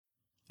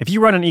If you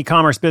run an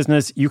e-commerce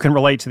business, you can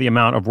relate to the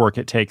amount of work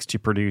it takes to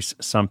produce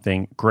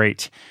something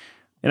great.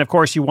 And of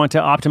course, you want to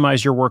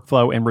optimize your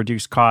workflow and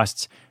reduce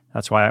costs.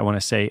 That's why I want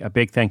to say a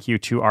big thank you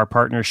to our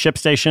partner,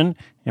 ShipStation,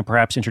 and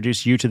perhaps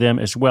introduce you to them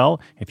as well.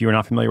 If you are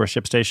not familiar with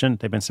ShipStation,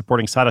 they've been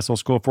supporting Side Hustle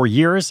School for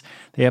years.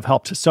 They have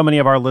helped so many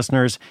of our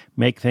listeners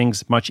make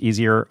things much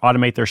easier,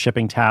 automate their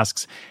shipping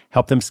tasks,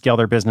 help them scale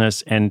their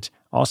business, and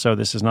also,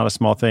 this is not a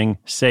small thing,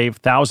 save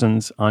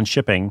thousands on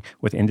shipping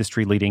with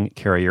industry-leading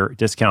carrier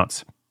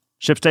discounts.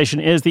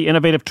 ShipStation is the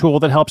innovative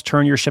tool that helps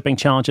turn your shipping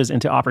challenges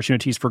into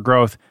opportunities for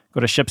growth. Go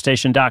to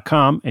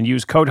ShipStation.com and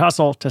use code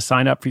HUSTLE to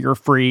sign up for your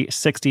free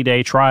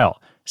 60-day trial.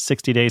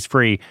 60 days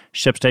free.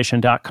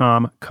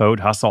 ShipStation.com, code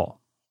HUSTLE.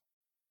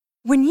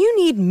 When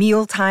you need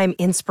mealtime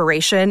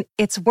inspiration,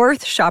 it's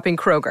worth shopping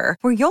Kroger,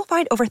 where you'll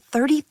find over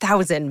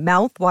 30,000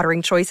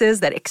 mouth-watering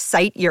choices that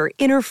excite your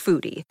inner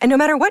foodie. And no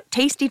matter what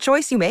tasty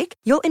choice you make,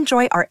 you'll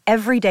enjoy our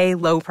everyday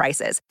low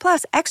prices,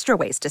 plus extra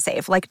ways to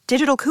save, like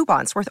digital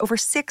coupons worth over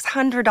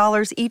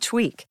 $600 each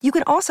week. You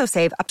can also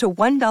save up to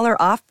 $1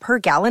 off per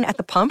gallon at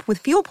the pump with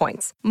fuel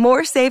points.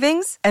 More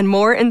savings and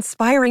more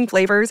inspiring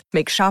flavors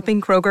make shopping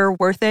Kroger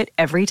worth it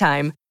every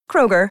time.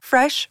 Kroger,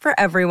 fresh for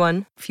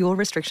everyone. Fuel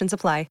restrictions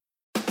apply.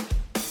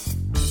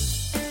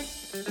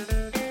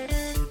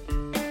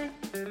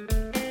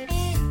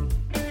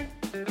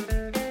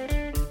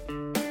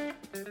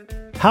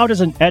 How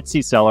does an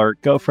Etsy seller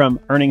go from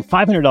earning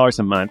 $500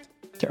 a month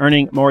to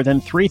earning more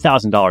than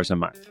 $3,000 a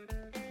month?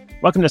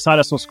 Welcome to Side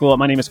Hustle School.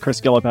 My name is Chris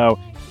Guillebeau.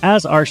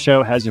 As our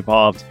show has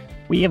evolved,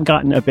 we have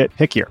gotten a bit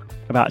pickier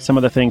about some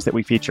of the things that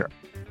we feature.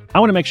 I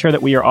want to make sure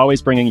that we are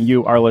always bringing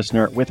you, our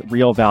listener, with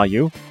real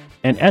value.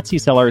 And Etsy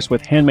sellers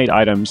with handmade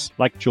items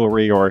like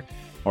jewelry or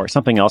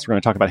something else, we're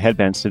going to talk about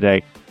headbands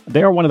today,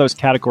 they are one of those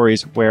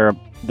categories where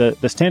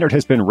the standard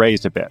has been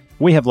raised a bit.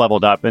 We have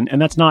leveled up,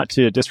 and that's not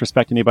to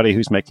disrespect anybody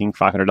who's making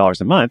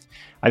 $500 a month.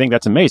 I think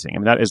that's amazing. I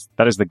mean, that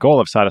is the goal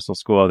of Side Hustle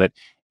School, that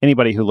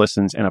anybody who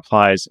listens and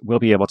applies will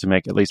be able to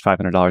make at least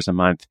 $500 a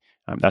month.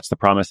 That's the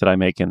promise that I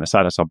make in the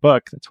Side Hustle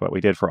book. That's what we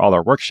did for all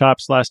our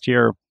workshops last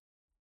year.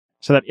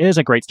 So that is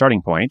a great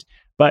starting point.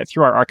 But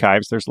through our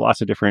archives, there's lots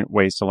of different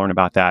ways to learn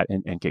about that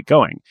and get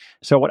going.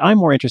 So what I'm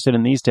more interested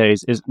in these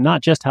days is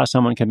not just how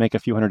someone can make a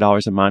few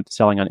 $100s a month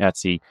selling on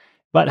Etsy,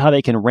 but how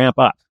they can ramp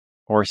up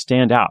or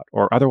stand out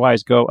or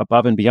otherwise go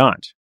above and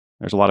beyond.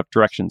 There's a lot of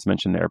directions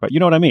mentioned there, but you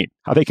know what I mean,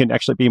 how they can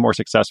actually be more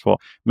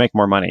successful, make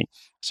more money.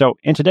 So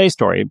in today's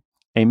story,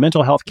 a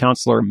mental health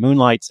counselor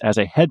moonlights as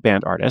a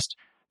headband artist,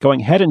 going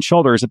head and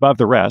shoulders above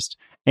the rest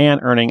and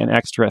earning an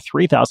extra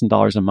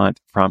 $3,000 a month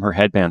from her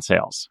headband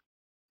sales.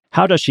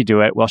 How does she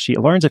do it? Well, she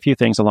learns a few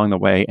things along the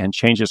way and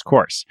changes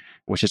course,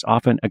 which is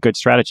often a good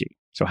strategy.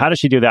 So how does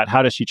she do that?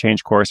 How does she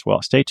change course?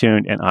 Well, stay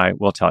tuned and I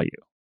will tell you.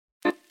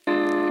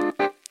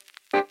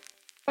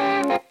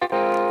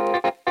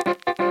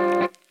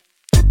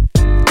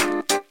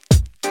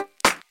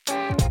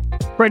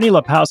 Brittany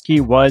Lepowski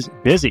was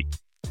busy.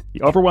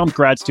 The overwhelmed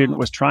grad student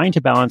was trying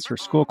to balance her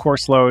school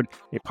course load,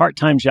 a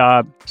part-time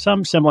job,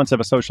 some semblance of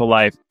a social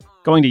life,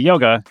 going to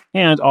yoga,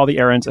 and all the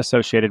errands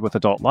associated with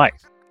adult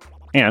life.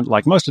 And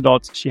like most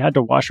adults, she had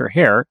to wash her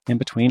hair in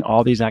between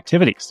all these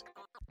activities.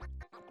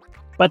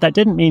 But that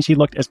didn't mean she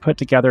looked as put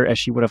together as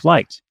she would have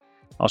liked.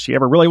 All she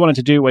ever really wanted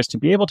to do was to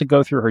be able to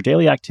go through her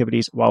daily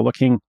activities while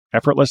looking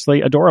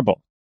effortlessly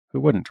adorable. Who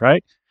wouldn't,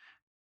 right?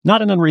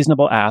 Not an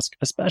unreasonable ask,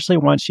 especially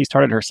once she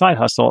started her side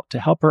hustle to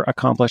help her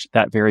accomplish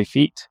that very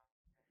feat.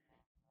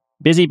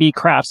 Busy Bee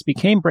Crafts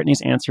became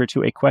Brittany's answer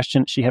to a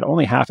question she had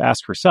only half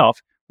asked herself,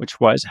 which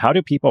was, how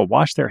do people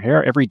wash their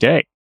hair every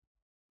day?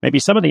 Maybe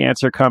some of the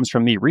answer comes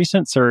from the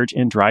recent surge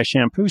in dry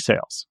shampoo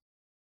sales.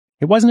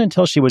 It wasn't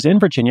until she was in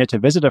Virginia to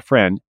visit a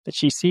friend that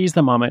she seized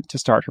the moment to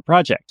start her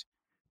project.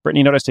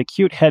 Brittany noticed a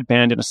cute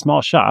headband in a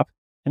small shop,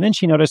 and then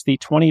she noticed the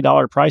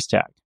 $20 price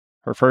tag.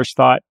 Her first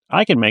thought,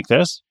 I can make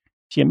this.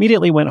 She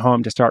immediately went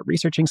home to start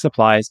researching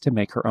supplies to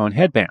make her own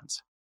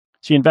headbands.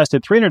 She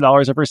invested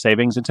 $300 of her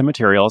savings into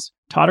materials,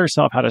 taught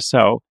herself how to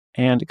sew,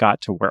 and got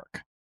to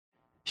work.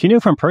 She knew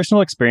from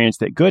personal experience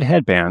that good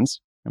headbands,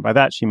 and by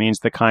that she means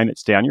the kind that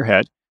stay on your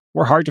head,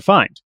 were hard to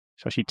find,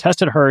 so she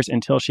tested hers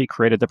until she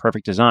created the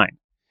perfect design.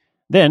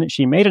 Then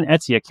she made an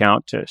Etsy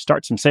account to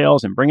start some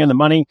sales and bring in the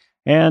money,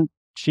 and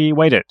she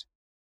waited.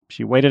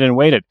 She waited and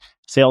waited.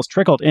 Sales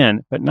trickled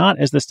in, but not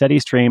as the steady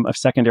stream of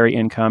secondary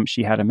income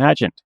she had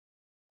imagined.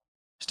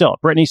 Still,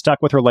 Brittany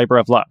stuck with her labor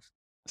of love.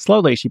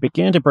 Slowly, she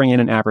began to bring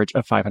in an average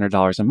of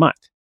 $500 a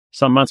month.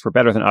 Some months were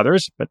better than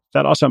others, but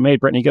that also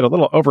made Brittany get a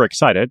little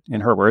overexcited,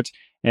 in her words,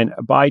 and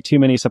buy too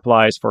many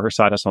supplies for her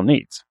side hustle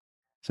needs.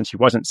 Since she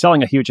wasn't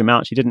selling a huge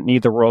amount, she didn't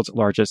need the world's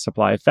largest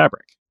supply of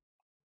fabric.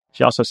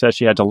 She also says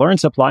she had to learn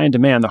supply and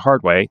demand the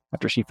hard way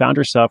after she found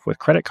herself with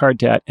credit card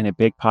debt and a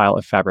big pile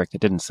of fabric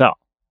that didn't sell.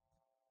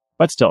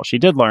 But still, she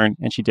did learn,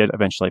 and she did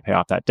eventually pay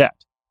off that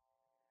debt.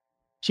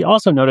 She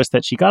also noticed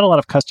that she got a lot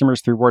of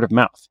customers through word of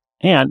mouth,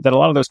 and that a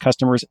lot of those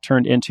customers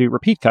turned into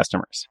repeat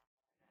customers.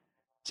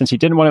 Since she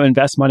didn't want to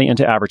invest money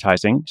into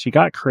advertising, she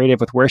got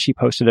creative with where she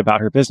posted about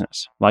her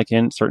business, like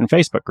in certain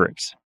Facebook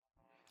groups.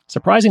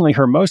 Surprisingly,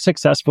 her most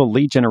successful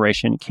lead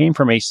generation came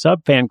from a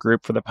sub-fan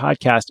group for the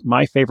podcast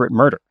My Favorite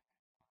Murder.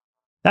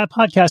 That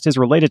podcast is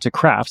related to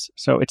crafts,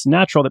 so it's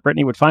natural that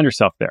Brittany would find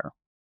herself there.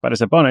 But as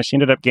a bonus, she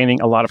ended up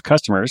gaining a lot of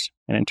customers,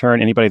 and in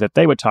turn, anybody that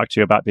they would talk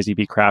to about Busy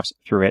Bee Crafts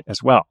through it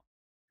as well.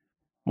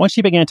 Once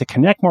she began to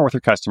connect more with her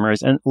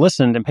customers and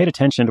listened and paid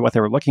attention to what they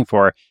were looking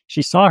for,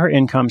 she saw her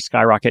income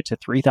skyrocket to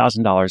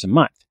 $3,000 a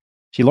month.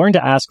 She learned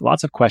to ask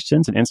lots of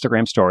questions in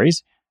Instagram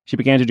stories. She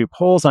began to do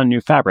polls on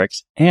new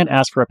fabrics and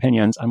ask for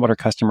opinions on what her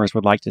customers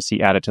would like to see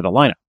added to the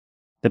lineup.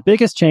 The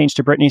biggest change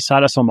to Brittany's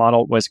side hustle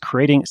model was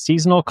creating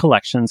seasonal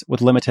collections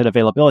with limited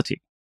availability.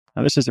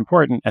 Now, this is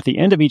important. At the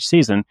end of each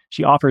season,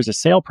 she offers a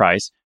sale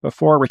price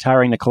before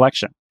retiring the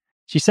collection.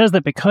 She says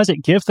that because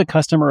it gives the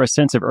customer a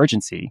sense of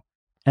urgency,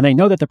 and they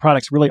know that the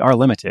products really are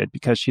limited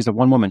because she's a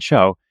one-woman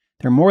show,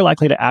 they're more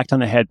likely to act on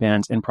the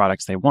headbands and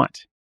products they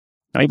want.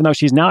 Now, even though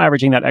she's now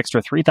averaging that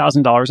extra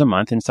 $3,000 a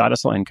month in side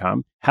hustle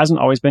income, hasn't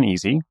always been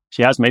easy.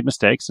 She has made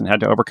mistakes and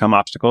had to overcome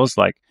obstacles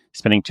like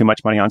spending too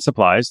much money on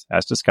supplies,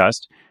 as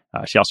discussed.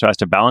 She also has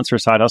to balance her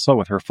side hustle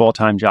with her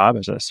full-time job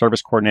as a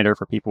service coordinator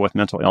for people with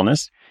mental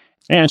illness.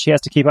 And she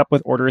has to keep up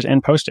with orders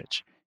and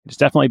postage. It's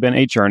definitely been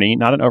a journey,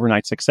 not an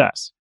overnight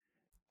success.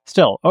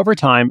 Still, over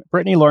time,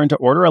 Brittany learned to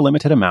order a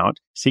limited amount,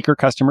 seek her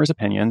customers'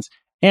 opinions,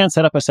 and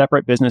set up a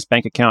separate business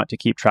bank account to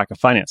keep track of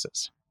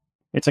finances.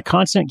 It's a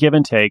constant give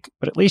and take,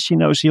 but at least she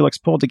knows she looks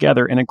pulled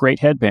together in a great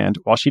headband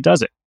while she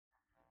does it.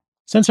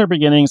 Since her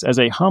beginnings as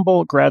a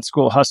humble grad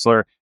school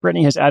hustler,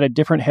 Brittany has added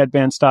different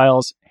headband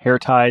styles, hair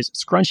ties,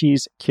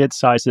 scrunchies, kid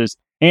sizes,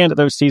 and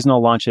those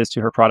seasonal launches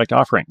to her product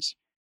offerings.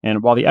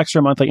 And while the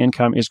extra monthly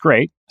income is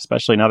great,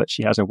 especially now that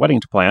she has a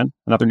wedding to plan,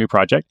 another new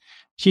project,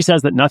 she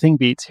says that nothing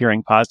beats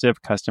hearing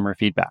positive customer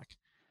feedback.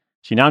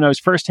 She now knows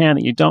firsthand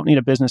that you don't need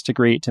a business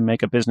degree to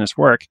make a business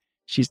work.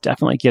 She's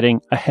definitely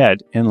getting ahead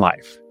in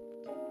life.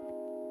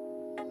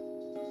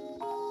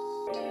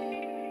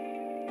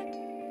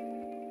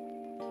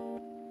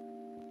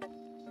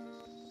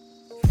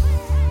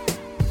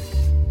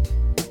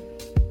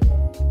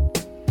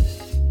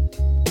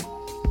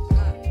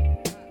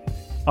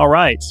 All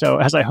right, so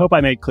as I hope I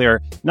made clear,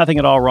 nothing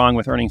at all wrong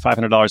with earning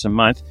 $500 a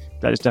month.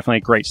 That is definitely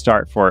a great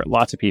start for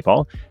lots of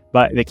people.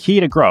 But the key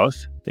to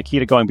growth, the key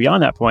to going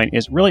beyond that point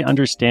is really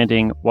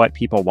understanding what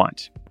people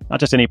want. Not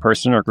just any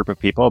person or group of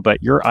people,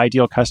 but your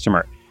ideal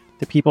customer,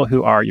 the people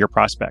who are your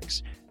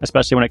prospects,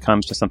 especially when it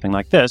comes to something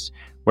like this,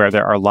 where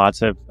there are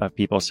lots of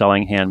people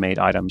selling handmade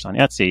items on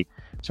Etsy.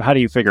 So how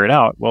do you figure it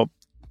out? Well,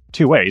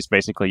 two ways,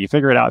 basically. You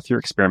figure it out through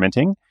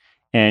experimenting,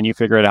 and you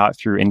figure it out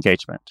through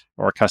engagement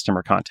or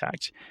customer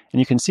contact. And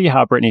you can see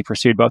how Brittany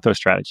pursued both those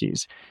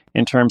strategies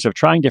in terms of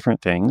trying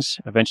different things,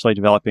 eventually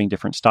developing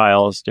different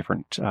styles,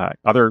 different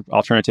other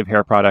alternative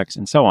hair products,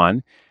 and so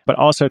on, but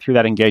also through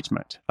that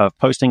engagement of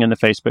posting in the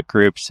Facebook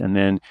groups and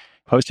then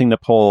posting the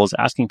polls,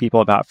 asking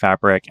people about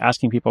fabric,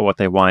 asking people what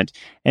they want.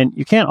 And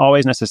you can't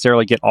always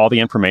necessarily get all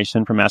the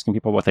information from asking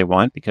people what they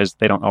want because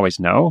they don't always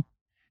know.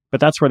 But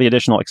that's where the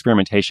additional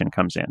experimentation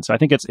comes in. So I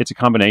think it's a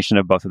combination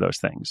of both of those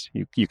things.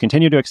 You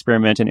continue to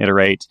experiment and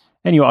iterate,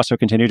 and you also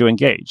continue to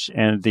engage.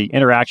 And the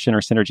interaction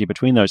or synergy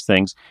between those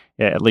things,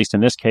 at least in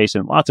this case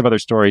and lots of other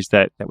stories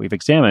that we've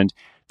examined,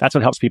 that's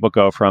what helps people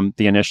go from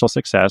the initial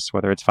success,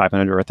 whether it's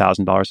 $500 or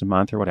 $1,000 a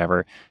month or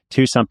whatever,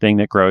 to something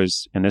that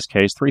grows, in this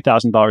case,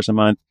 $3,000 a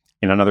month.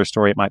 In another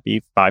story, it might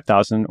be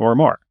 $5,000 or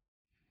more.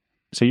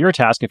 So your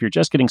task, if you're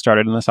just getting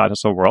started in the side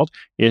hustle world,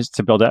 is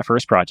to build that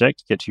first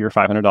project, get to your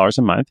 $500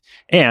 a month.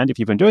 And if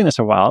you've been doing this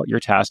a while, your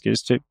task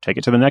is to take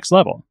it to the next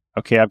level.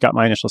 Okay, I've got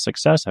my initial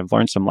success. I've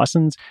learned some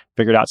lessons,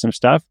 figured out some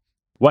stuff.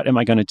 What am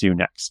I going to do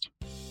next?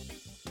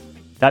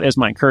 That is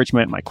my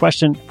encouragement, my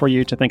question for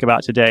you to think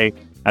about today.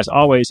 As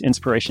always,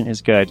 inspiration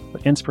is good,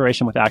 but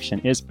inspiration with action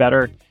is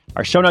better.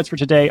 Our show notes for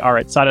today are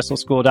at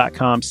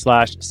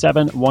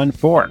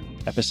sidehustleschool.com/714,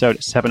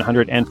 episode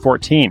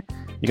 714.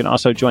 You can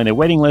also join the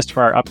waiting list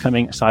for our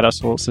upcoming Side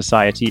Hustle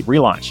Society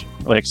relaunch.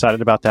 Really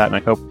excited about that, and I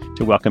hope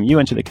to welcome you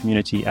into the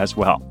community as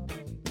well.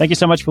 Thank you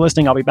so much for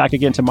listening. I'll be back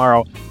again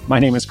tomorrow. My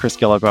name is Chris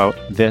Guillebeau.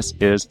 This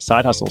is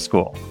Side Hustle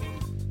School.